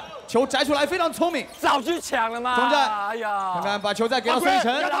 这下球摘出来非常聪明，早就抢了嘛！中战，哎呀，看看把球再给到孙一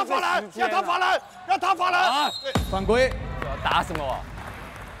晨，让他罚篮，犯规！打什么？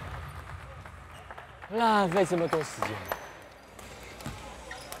浪费这么多时间。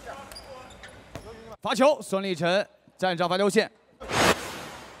罚球，孙立晨站上罚球线，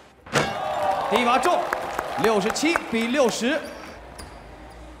第一罚中，67比60。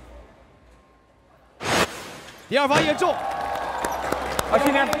第二罚也中。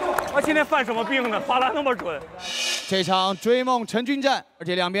 今天犯什么病呢？罚篮那么准。这场追梦陈军战，而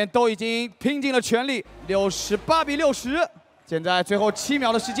且两边都已经拼尽了全力，68比60。现在最后7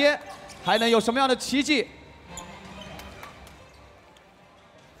秒的时间，还能有什么样的奇迹？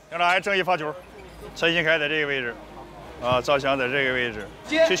现在还正义发球，陈鑫凯在这个位置，啊，赵翔在这个位置，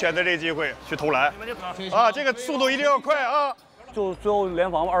去选择这个机会去投篮，啊，这个速度一定要快啊！就最后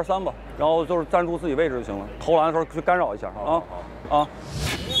联防2、3吧，然后就是站住自己位置就行了。投篮的时候去干扰一下啊。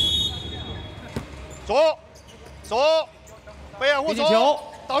走，被掩护走，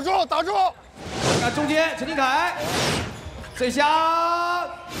挡住。看中间陈金凯，这下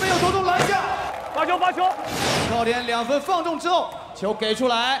没有投中篮下，罚球罚球。高点2分放中之后，球给出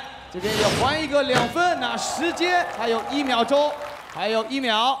来，这边也还一个2分，那时间还有1秒钟，还有1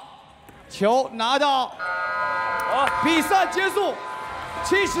秒，球拿到，比赛结束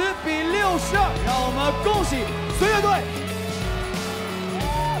，70比62，让我们恭喜孙悦队。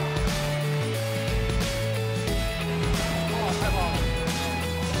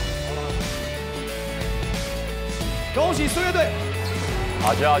 恭喜孙悦队！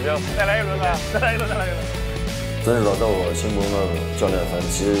好球好球，再来一轮吧，再来一轮，再来一轮。孙指导在我心目中的教练分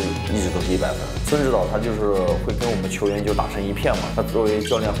其实一直都是100分。孙指导他就是会跟我们球员就打成一片嘛。他作为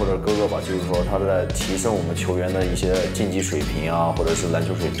教练或者哥哥吧，就是说他在提升我们球员的一些竞技水平啊，或者是篮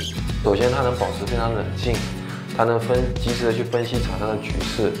球水平。首先他能保持非常冷静，他能及时的去分析场上的局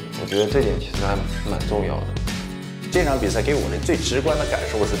势，我觉得这点其实还蛮重要的。 这场比赛给我的最直观的感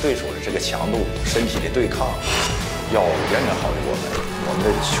受是对手的这个强度、身体的对抗要远远好于我们。我们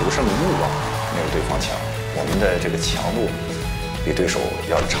的求胜欲望没有对方强，我们的这个强度比对手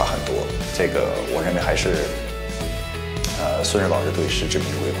要差很多。这个我认为还是孙指导这队是致命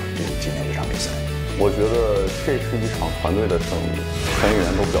之归吧。今天这场比赛，我觉得这是一场团队的胜利，全员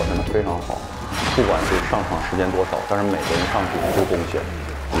都表现得非常好，不管是上场时间多少，但是每个人上去都贡献。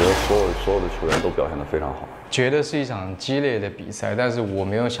 我觉得所有的球员都表现得非常好，觉得是一场激烈的比赛，但是我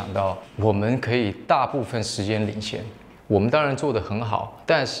没有想到我们可以大部分时间领先。我们当然做得很好，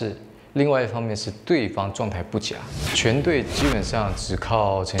但是另外一方面是对方状态不佳，全队基本上只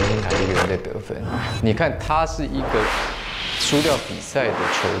靠陈鑫凯一个人在得分。你看他是一个输掉比赛的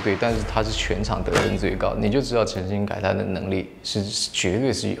球队，但是他是全场得分最高，你就知道陈鑫凯他的能力是绝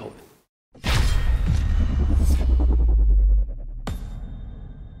对是有的。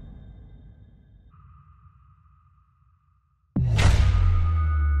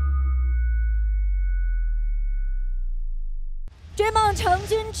 追梦成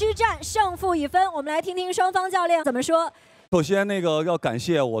军之战胜负已分，我们来听听双方教练怎么说。首先，要感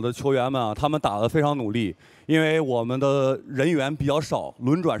谢我的球员们啊，他们打得非常努力，因为我们的人员比较少，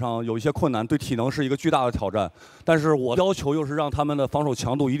轮转上有一些困难，对体能是一个巨大的挑战。但是我要求又是让他们的防守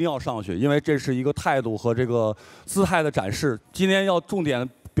强度一定要上去，因为这是一个态度和这个姿态的展示。今天要重点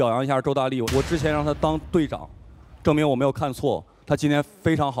表扬一下周大力，我之前让他当队长，证明我没有看错。 他今天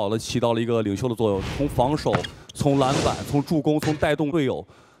非常好的起到了一个领袖的作用，从防守、从篮板、从助攻、从带动队友，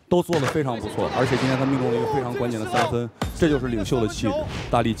都做得非常不错。而且今天他命中了一个非常关键的3分，这就是领袖的气质。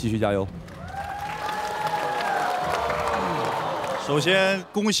大力继续加油！首先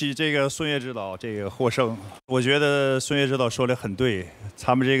恭喜这个孙悦指导这个获胜，我觉得孙悦指导说的很对，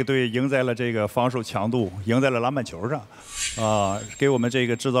他们这个队赢在了这个防守强度，赢在了篮板球上，给我们这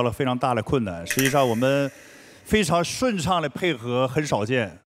个制造了非常大的困难。实际上我们。 非常顺畅的配合很少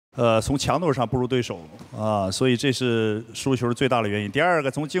见，从强度上不如对手所以这是输球最大的原因。第二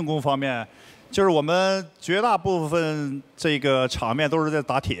个，从进攻方面，就是我们绝大部分这个场面都是在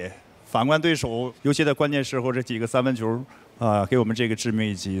打铁，反观对手，尤其在关键时候这几个3分球给我们这个致命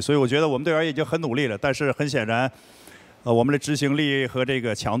一击。所以我觉得我们队员已经很努力了，但是很显然，我们的执行力和这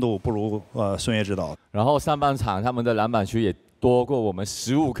个强度不如孙悦指导。然后上半场他们的篮板区也多过我们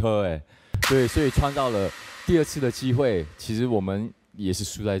15颗，哎，对，所以创造了。 第2次的机会，其实我们也是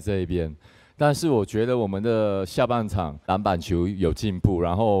输在这一边，但是我觉得我们的下半场篮板球有进步，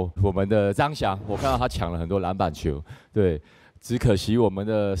然后我们的张翔，我看到他抢了很多篮板球，对，只可惜我们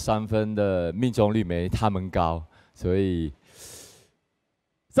的3分的命中率没他们高，所以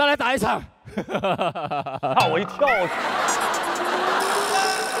再来打一场。吓我一跳！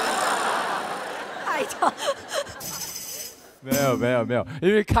吓一跳。 没有，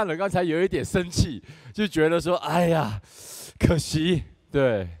因为看了刚才有一点生气，就觉得说，哎呀，可惜。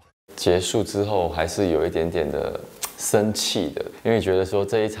对，结束之后还是有一点点的生气的，因为觉得说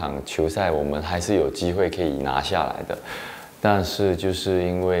这一场球赛我们还是有机会可以拿下来的，但是就是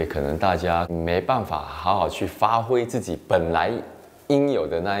因为可能大家没办法好好去发挥自己本来应有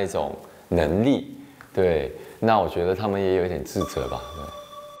的那一种能力，对，那我觉得他们也有一点自责吧。对，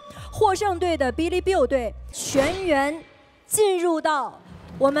获胜队的 Billy Bill 队全员。 进入到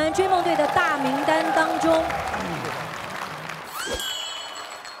我们追梦队的大名单当中，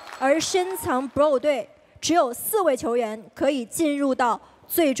而深藏 Bro 队只有4位球员可以进入到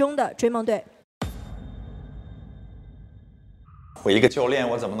最终的追梦队。我一个教练，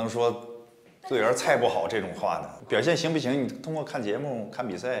我怎么能说队员菜不好这种话呢？表现行不行，你通过看节目、看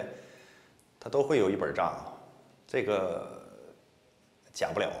比赛，他都会有一本账，这个假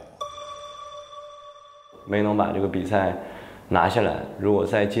不了。没能把这个比赛。 拿下来，如果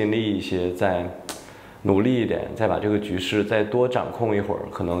再尽力一些，再努力一点，再把这个局势再多掌控一会儿，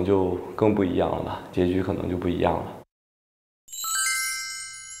可能就更不一样了吧？结局可能就不一样了。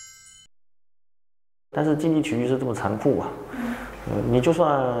但是竞技体育是这么残酷啊，你就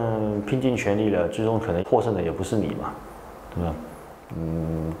算拼尽全力了，最终可能获胜的也不是你嘛，对吧？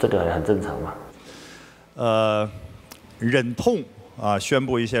这个很正常嘛。忍痛啊宣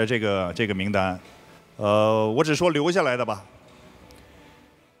布一下这个名单，我只说留下来的吧。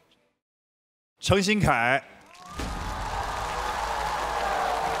程鑫凯、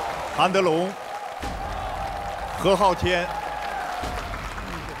韩德龙、何昊天、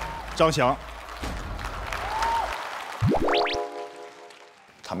张翔。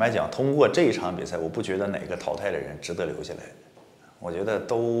坦白讲，通过这一场比赛，我不觉得哪个淘汰的人值得留下来，我觉得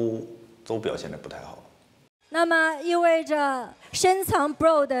都表现得不太好。那么意味着深藏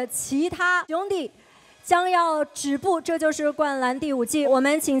BRO 的其他兄弟将要止步，这就是灌篮第5季。我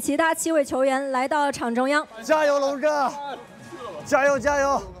们请其他7位球员来到场中央。加油，龙哥！加油加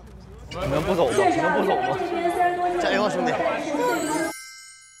油！你们不走吗？你们不走吗？加油，兄弟！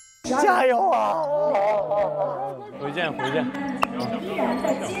加油啊！回见，回见。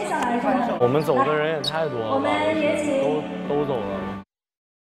我们走的人也太多了吧？都走了。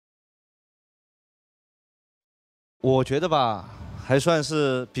我觉得吧，还算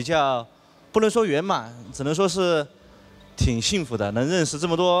是比较，不能说圆满，只能说是挺幸福的，能认识这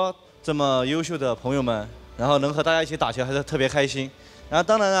么多这么优秀的朋友们，然后能和大家一起打球，还是特别开心。然后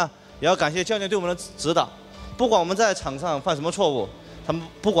当然呢，也要感谢教练对我们的指导，不管我们在场上犯什么错误，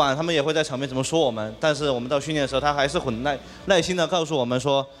他们也会在场面怎么说我们，但是我们到训练的时候，他还是很耐心的告诉我们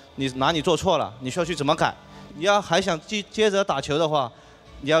说，你哪里做错了，你需要去怎么改，你要还想接着打球的话，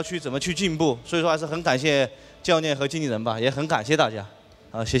你要去怎么去进步。所以说还是很感谢教练和经纪人吧，也很感谢大家，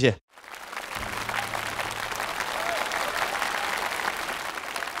谢谢。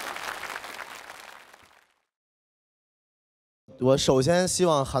我首先希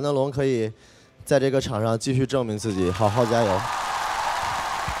望韩德龙可以在这个场上继续证明自己，好好加油。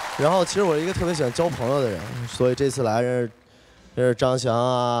然后其实我是一个特别喜欢交朋友的人，所以这次来认识张翔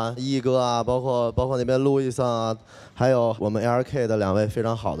啊、毅哥啊，包括那边路易桑啊，还有我们 LK 的2位非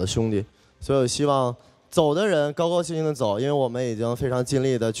常好的兄弟，所以我希望走的人高高兴兴的走，因为我们已经非常尽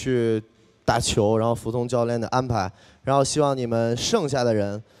力的去打球，然后服从教练的安排，然后希望你们剩下的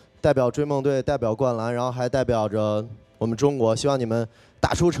人代表追梦队，代表灌篮，然后还代表着我们中国，希望你们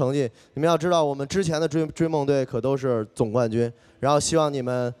打出成绩。你们要知道，我们之前的追梦队可都是总冠军，然后希望你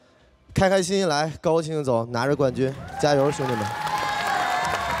们开开心心来，高高兴兴走，拿着冠军，加油，兄弟们！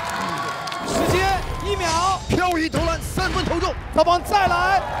时间1秒，漂移投篮3分投中，他帮再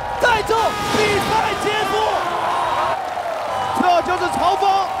来，再中，比赛结束。这就是曹峰，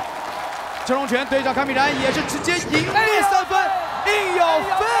郑荣全对上卡米然也是直接赢灭3分 ，In your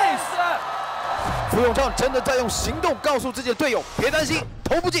face。傅永昌真的在用行动告诉自己的队友，别担心，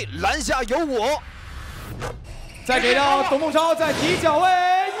投不进，篮下有我。再给到董梦超，在底角位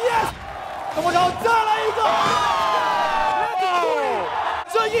 ，yes， 董梦超再来一个，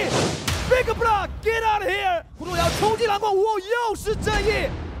正义 ，big block，get out of here， 胡仲尧冲击篮筐，我又是正义。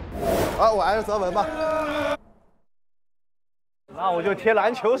好，我还是泽文吧。那我就贴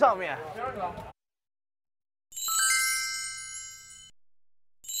篮球上面。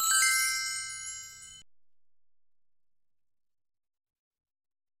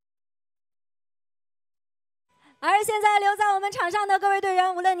而现在留在我们场上的各位队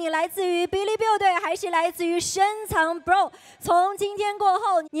员，无论你来自于哔哩 Bill 队，还是来自于深藏 BRO， 从今天过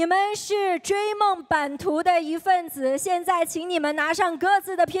后，你们是追梦版图的一份子。现在，请你们拿上各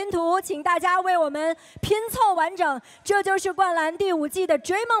自的拼图，请大家为我们拼凑完整。这就是灌篮第5季的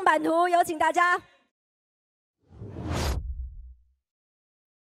追梦版图，有请大家。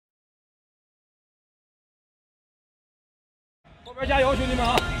后边加油，兄弟们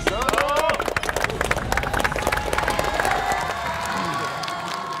啊！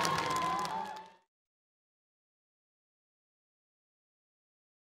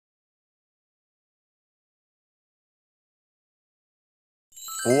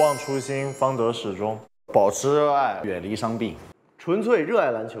不忘初心，方得始终。保持热爱，远离伤病。纯粹热爱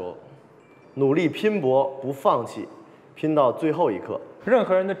篮球，努力拼搏，不放弃，拼到最后一刻。任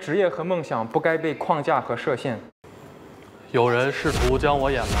何人的职业和梦想不该被框架和设限。有人试图将我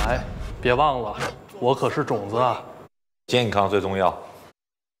掩埋，别忘了，我可是种子啊！健康最重要。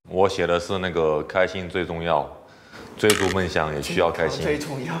我写的是那个开心最重要，追逐梦想也需要开心。最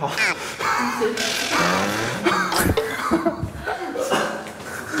重要。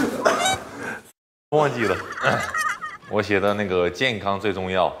忘记了，我写的那个健康最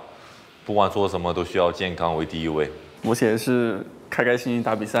重要，不管做什么都需要健康为第一位。我写的是开开心心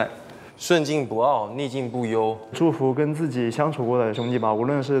打比赛，顺境不傲，逆境不忧。祝福跟自己相处过的兄弟吧，无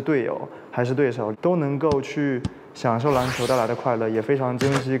论是队友还是对手，都能够去享受篮球带来的快乐，也非常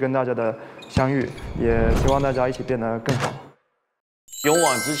珍惜跟大家的相遇，也希望大家一起变得更好。勇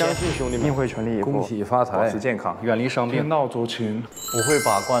往直前，相信兄弟们一定会全力以赴，恭喜发财，保持健康，远离伤病，天道酬勤。我会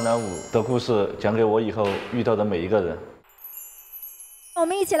把灌篮舞的故事讲给我以后遇到的每一个人。我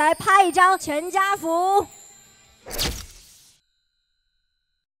们一起来拍一张全家福。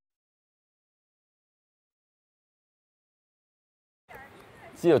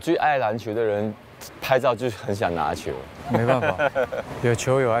只有最爱篮球的人，拍照就很想拿球。没办法，有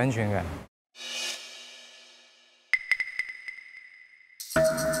球有安全感。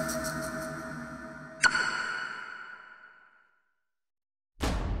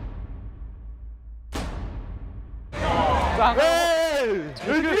哎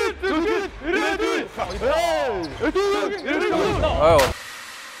呦，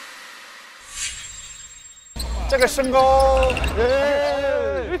这个身高，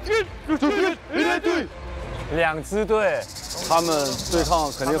两支队，他们对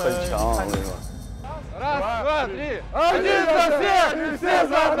抗肯定很强，我跟你说。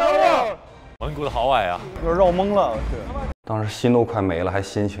蒙古的好矮啊，有点绕懵了，是。当时心都快没了，还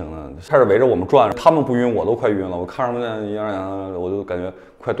心情呢，开始围着我们转，他们不晕，我都快晕了。我看着他们一样样，我就感觉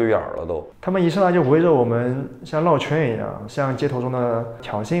快对眼了都。他们一上来就围着我们像绕圈一样，像街头中的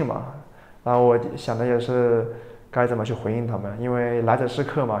挑衅嘛。然后我想的也是该怎么去回应他们，因为来者是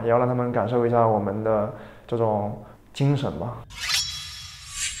客嘛，也要让他们感受一下我们的这种精神嘛。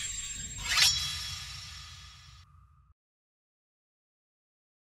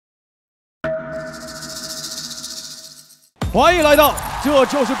欢迎来到这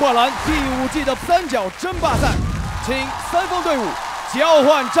就是灌篮第5季的三角争霸赛，请三方队伍交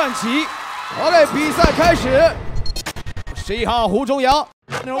换站齐。OK， 比赛开始。11号胡忠阳，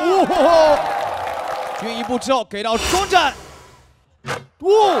进一步之后给到中站，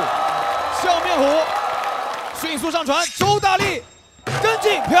笑面虎迅速上传，周大力跟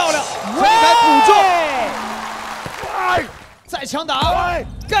进，漂亮，推开补中，再强打，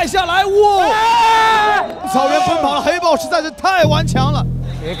盖下来，草原奔跑的黑豹实在是太顽强了，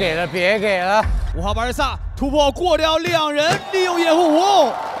别给了，别给了！5号巴尔萨突破过掉2人，利用掩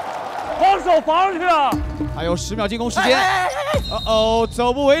护，防守防上去啊！还有10秒进攻时间，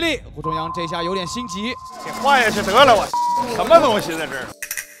走不为力，胡忠阳这下有点心急，给换下去得了，我什么东西在这儿？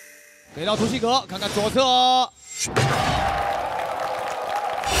给到图西格，看看左侧，20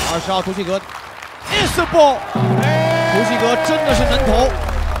号图西格 ，Engsub， 图西格真的是能投，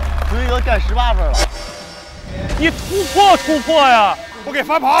图西格干18分了。你突破呀！不给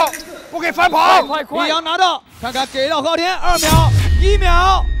翻跑，不给翻跑！快！李阳拿到，看看给到昊天，2秒，1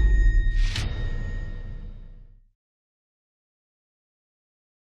秒。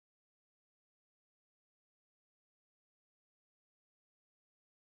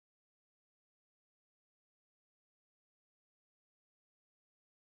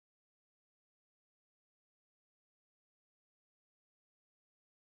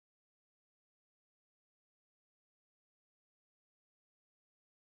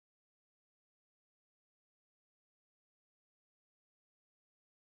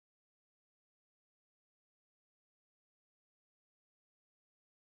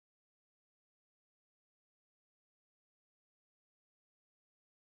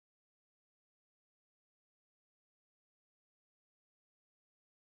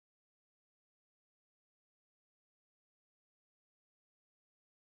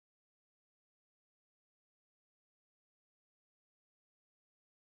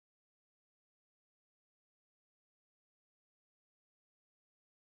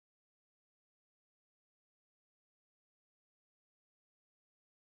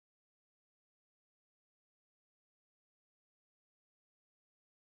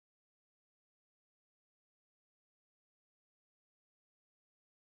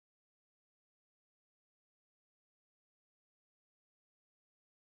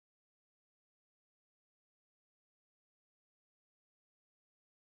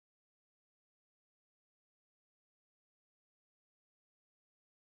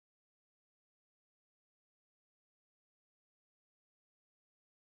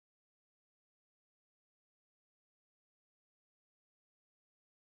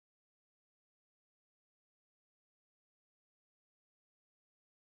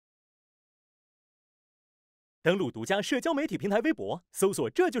登录独家社交媒体平台微博，搜索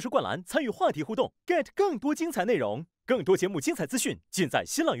“这就是灌篮”，参与话题互动 ，get 更多精彩内容。更多节目精彩资讯尽在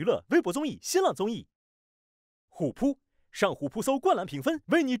新浪娱乐、微博综艺、新浪综艺。虎扑上虎扑搜“灌篮”评分，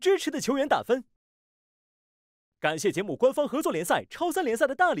为你支持的球员打分。感谢节目官方合作联赛超3联赛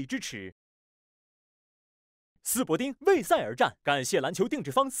的大力支持。斯伯丁为赛而战，感谢篮球定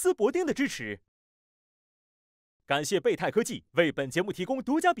制方斯伯丁的支持。感谢贝泰科技为本节目提供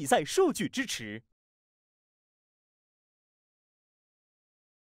独家比赛数据支持。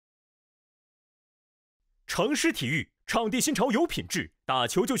城市体育，场地新潮有品质，打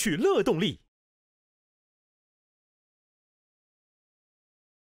球就去乐动力。